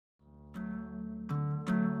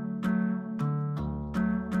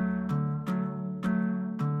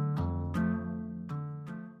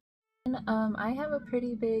I have a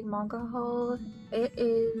pretty big manga haul. It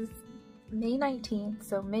is May 19th,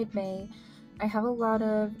 so mid-May. I have a lot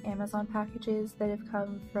of Amazon packages that have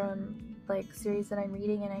come from like series that I'm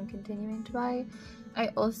reading and I'm continuing to buy. I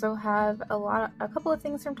also have a couple of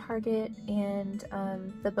things from Target and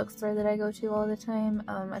the bookstore that I go to all the time.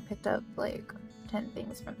 I picked up like 10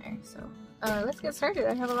 things from there, so let's get started.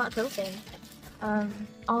 I have a lot to open.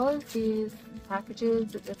 All of these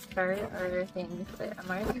packages at the start are things that I'm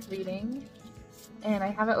already reading, and I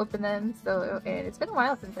haven't opened them, so and it's been a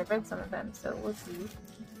while since I've read some of them, so we'll see.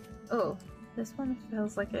 Oh, this one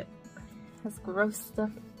feels like it has gross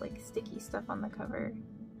stuff, like sticky stuff on the cover.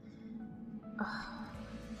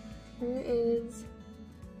 Here is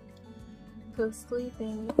Ghostly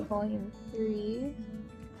Thing Volume 3.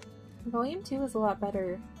 Volume 2 is a lot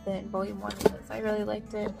better than Volume 1 was. I really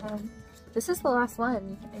liked it. This is the last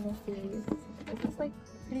one in the series. It's like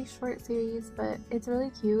a pretty short series, but it's really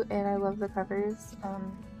cute and I love the covers.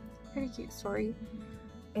 Pretty cute story.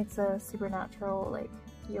 It's a supernatural, like,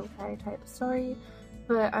 yokai type story,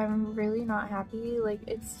 but I'm really not happy. Like,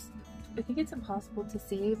 I think it's impossible to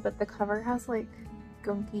see, but the cover has like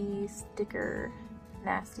gunky sticker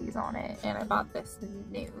nasties on it, and I bought this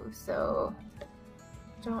new, so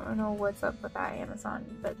don't know what's up with that, Amazon,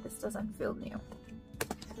 but this doesn't feel new.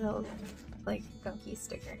 It feels like gunky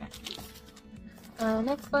sticker nasties.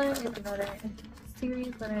 Next one is another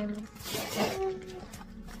series that I'm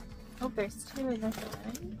oh, there's two in this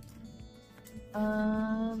one.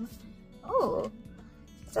 Oh,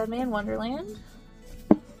 Dead Man Wonderland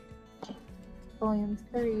Volume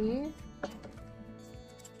 3.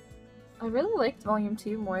 I really liked Volume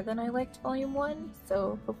 2 more than I liked Volume 1,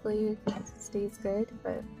 so hopefully it stays good,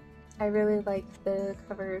 but I really like the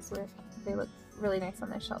covers where they look really nice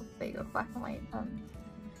on the shelf. They go black and white. I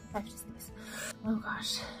have to sneeze. Oh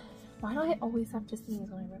gosh, why do I always have to sneeze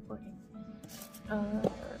when I'm recording?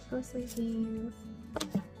 Ghostly Things.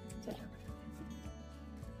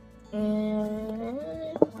 And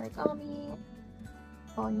Origami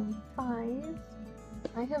Volume 5.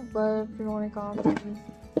 I have loved Origami.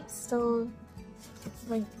 Still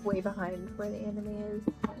like way behind where the anime is,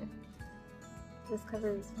 but this cover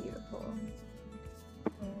is beautiful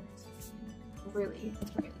and really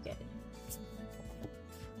good.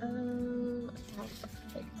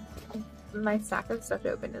 Like, my stack of stuff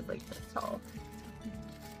to open is like this tall.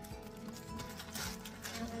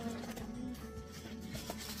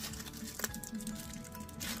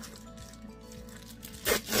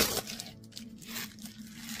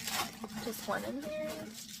 Just one in here.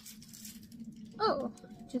 Oh,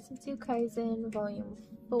 Jujutsu Kaisen Volume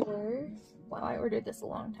 4. Wow, I ordered this a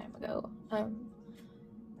long time ago.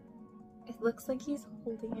 It looks like he's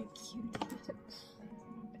holding a cutie.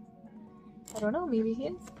 I don't know, maybe he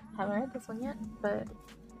is. Haven't read this one yet, but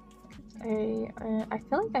I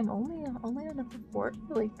feel like I'm only on number 4.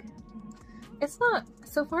 Like, it's not,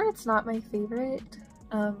 so far it's not my favorite,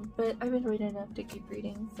 but I've enjoyed it enough to keep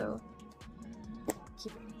reading, so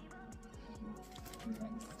keep reading.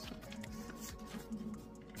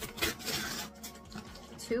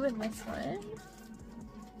 Two in this one.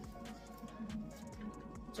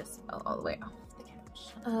 Just fell all the way off the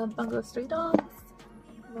couch. Bungo Stray Dogs,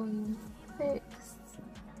 Volume 6.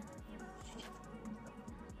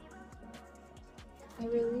 I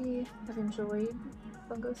really have enjoyed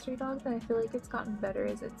Bungo Stray Dogs, and I feel like it's gotten better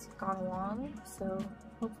as it's gone along, so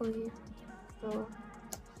hopefully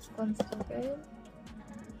this one's still good.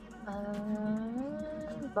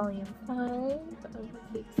 Volume 5 of the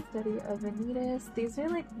Fake Study of Vanitas. These are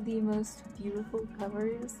like the most beautiful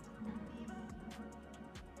covers.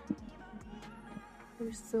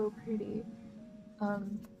 They're so pretty.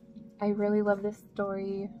 I really love this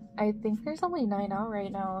story. I think there's only 9 out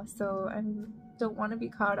right now, so I don't want to be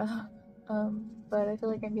caught up. But I feel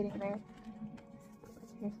like I'm getting there.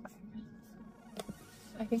 Here's 5.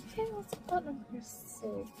 I think I also got number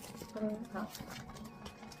 6, but I don't know.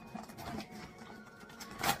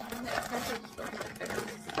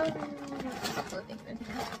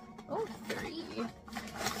 Oh, 3.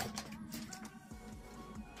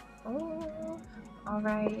 Oh,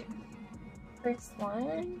 alright. First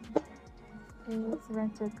one is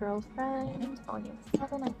Rent a Girlfriend, Volume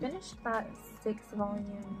 7. I finished that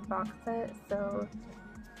 6-volume box set, so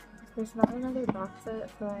there's not another box set,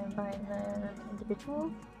 so I'm buying them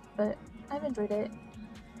individual, but I've enjoyed it.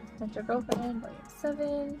 Rent a Girlfriend, Volume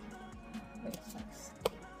 7. Wait, nice.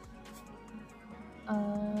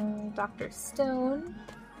 Dr. Stone,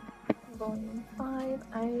 Volume 5.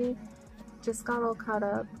 I just got all caught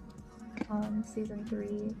up on Season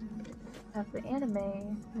 3 of the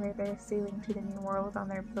anime where they're sailing to the new world on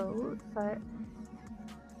their boat, but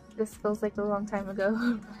this feels like a long time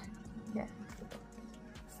ago. Yeah.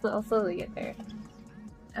 I'll slowly get there.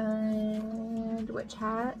 And Witch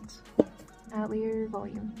Hat, Outlier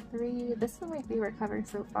Volume 3. This is my favorite cover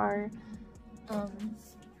so far.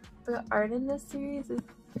 The art in this series is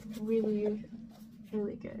really,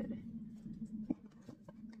 really good.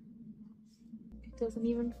 It doesn't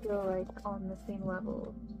even feel like on the same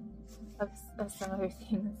level of some other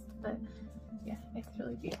things, but yeah, it's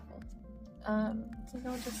really beautiful. So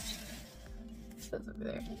I'll just put those over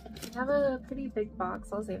there. I have a pretty big box.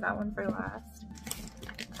 I'll save that one for last.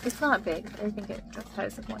 It's not big. I think it just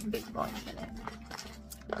has one big volume in it.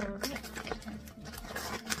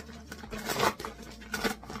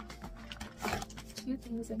 Two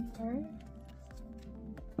things in here.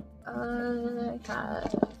 I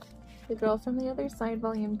have The Girl from the Other Side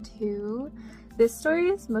Volume 2. This story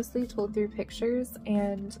is mostly told through pictures,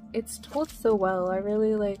 and it's told so well. I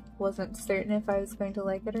really wasn't certain if I was going to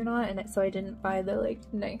like it or not, and so I didn't buy the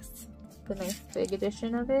nice big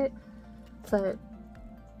edition of it. But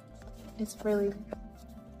it's been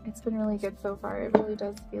really good so far. It really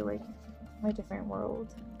does feel like a different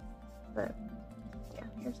world. But yeah,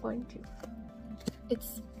 here's Volume 2.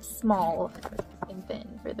 It's small and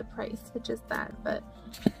thin for the price, which is bad, but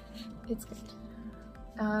it's good.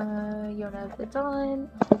 Yona of the Dawn,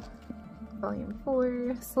 Volume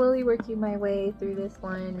 4. Slowly working my way through this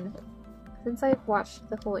one. Since I've watched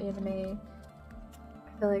the whole anime,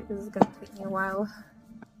 I feel like this is gonna take me a while.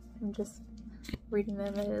 I'm just reading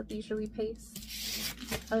them at a leisurely pace.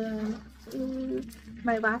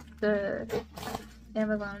 My last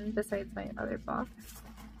Amazon besides my other box.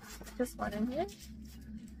 Just one in here.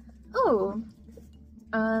 Oh!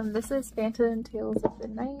 This is Phantom Tales of the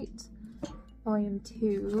Night, Volume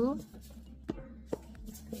 2.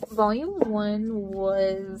 Volume 1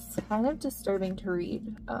 was kind of disturbing to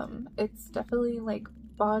read. It's definitely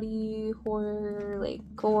body horror,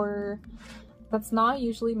 gore. That's not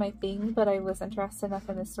usually my thing, but I was interested enough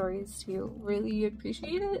in the stories to really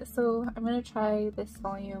appreciate it, so I'm gonna try this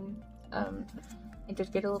volume. I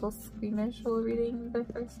did get a little squeamish while reading the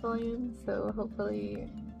first volume, so hopefully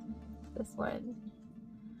this one,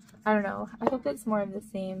 I don't know, I hope it's more of the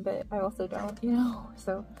same, but I also don't,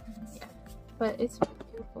 so yeah, but it's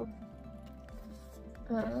beautiful.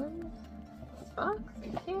 This box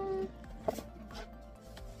right here.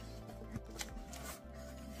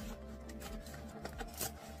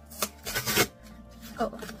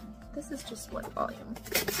 Oh, this is just one volume,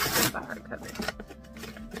 the hardcover.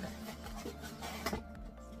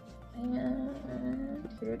 And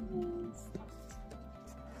here it is.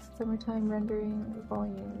 Summertime Rendering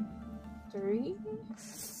Volume 3?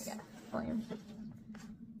 Yeah, Volume 3.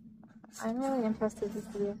 I'm really interested to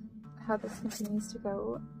see how this continues to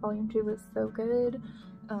go. Volume 2 was so good.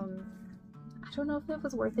 I don't know if it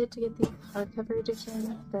was worth it to get the hardcover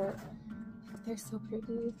edition, but they're so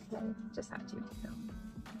pretty, so I just had to. So.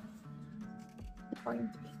 Volume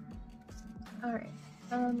 3. Alright,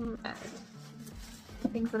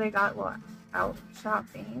 things that I got while out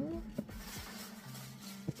shopping.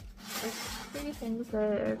 There's 3 things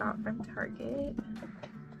that I got from Target.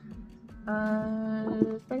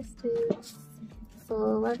 First is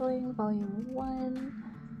Solo Leveling Volume 1.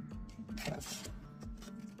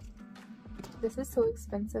 This is so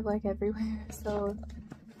expensive everywhere, so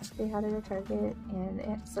they had it at Target, and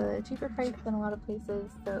it's a cheaper price than a lot of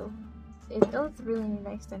places, so it feels really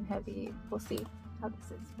nice and heavy. We'll see how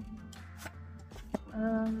this is.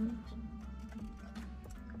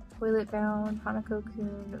 Toilet Bound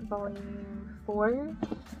Hanako-kun Volume 4.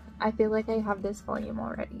 I feel like I have this volume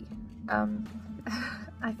already.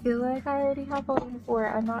 I feel like I already have Volume 4.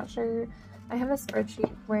 I'm not sure. I have a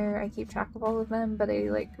spreadsheet where I keep track of all of them, but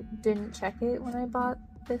I didn't check it when I bought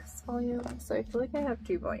this volume, so I feel like I have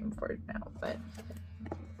 2 Volume 4s now, but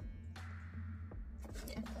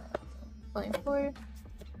yeah. Volume 4.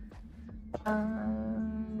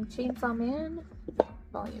 Chainsaw Man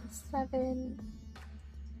Volume 7.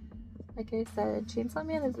 Like I said, Chainsaw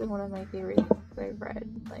Man is one of my favorite things I've read.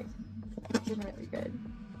 It's been really good.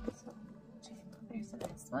 So, there's the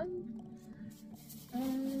next one.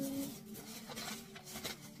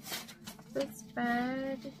 This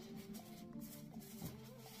bag.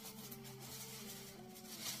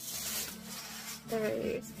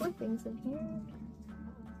 There's 4 things in here.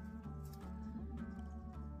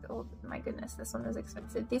 Oh my goodness, this one is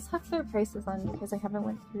expensive. These have their prices on because I haven't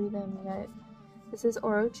went through them yet. This is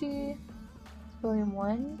Orochi, Volume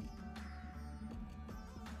 1.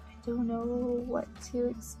 I don't know what to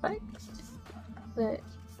expect, but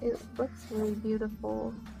it looks really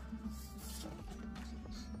beautiful.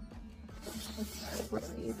 It's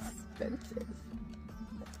really expensive.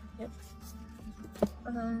 Yep.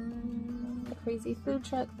 Crazy Food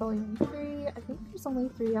Truck Volume 3. I think there's only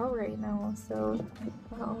 3 out right now, so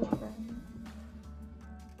I got all of them.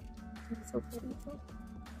 It's so pretty.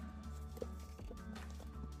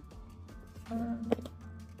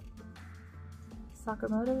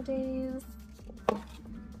 Sakamoto Days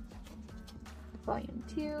Volume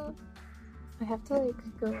 2. I have to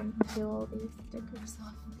like go and peel all these stickers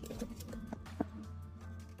off.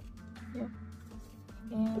 Yeah.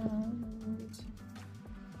 And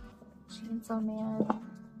Chainsaw Man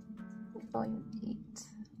Volume 8.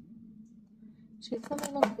 Chainsaw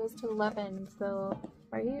Man only goes to 11, so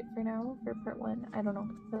right for now for part 1. I don't know,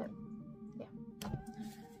 but yeah.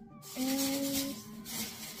 And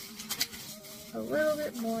a little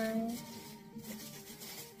bit more.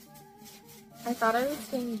 I thought I was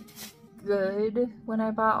being good when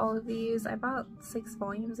I bought all of these. I bought 6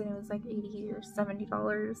 volumes and it was like $80 or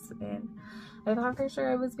 $70, and I thought for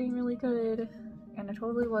sure I was being really good, and I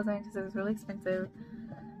totally wasn't because it was really expensive.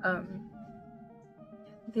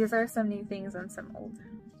 These are some new things and some old,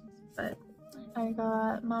 but I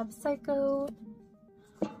got Mob Psycho,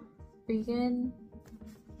 Regan.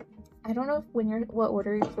 I don't know if what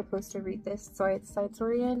order you're supposed to read this, so I had side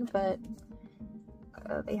story in, but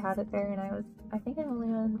they had it there, and I think I'm only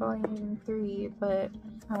on volume 3, but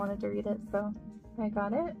I wanted to read it, so I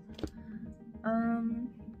got it.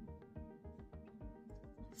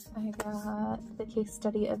 I got The Case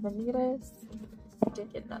Study of Vanitas. I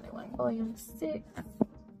did get another one, volume 6. This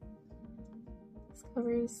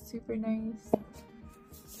cover is super nice.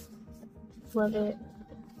 Love it.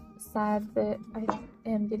 Sad that I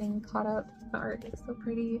am getting caught up. The art is so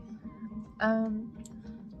pretty.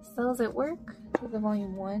 Cells at Work is a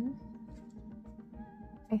volume 1.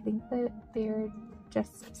 I think that they're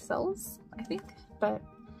just cells, I think, but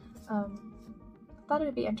I thought it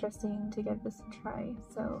would be interesting to give this a try.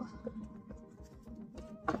 So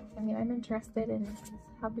I mean, I'm interested in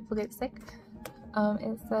how people get sick.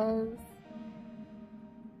 It says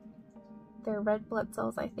they're red blood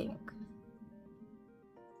cells, I think.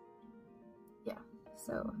 Yeah,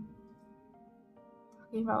 so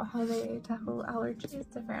talking about how they tackle allergies,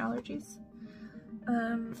 different allergies.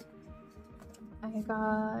 I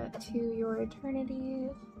got To Your Eternity,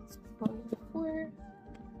 volume 4.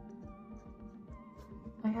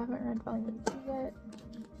 I haven't read volume 2 yet,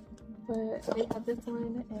 but they had this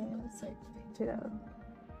one and so I picked it up.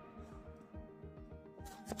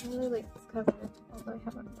 I really like this cover, although I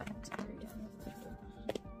haven't read it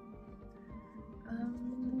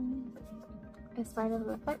yet. A Sign of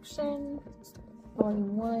Affection,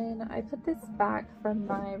 volume 1. I put this back from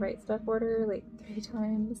my Right Stuff order like 3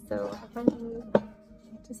 times, so I finally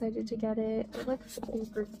decided to get it. It looks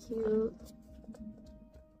super cute.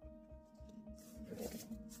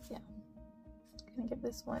 Yeah, I'm gonna give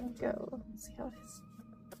this one a go. Let's see how it is.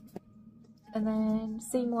 And then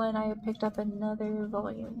same one, I picked up another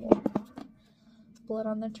volume, Blood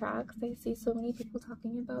on the Tracks. I see so many people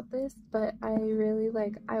talking about this, but I really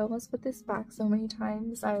like, I almost put this back so many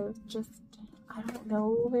times. I don't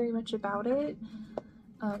know very much about it.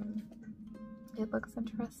 It looks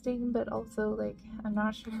interesting, but also like I'm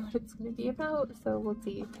not sure what it's going to be about, so we'll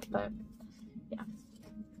see. But yeah,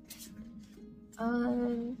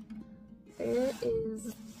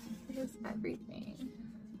 there's everything,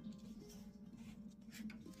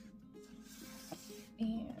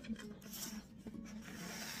 and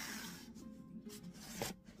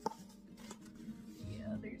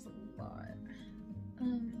yeah, there's a lot.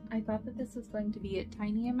 I thought that this was going to be a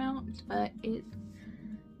tiny amount, but it's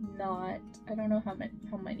not. I don't know how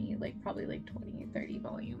many, like probably like 20 or 30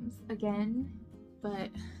 volumes again. But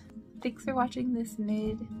thanks for watching this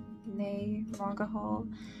mid-May manga haul.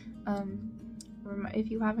 If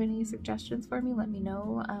you have any suggestions for me, let me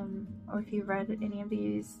know. Or if you've read any of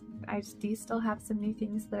these, I do still have some new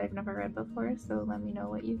things that I've never read before, so let me know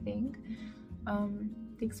what you think.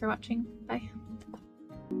 Thanks for watching. Bye.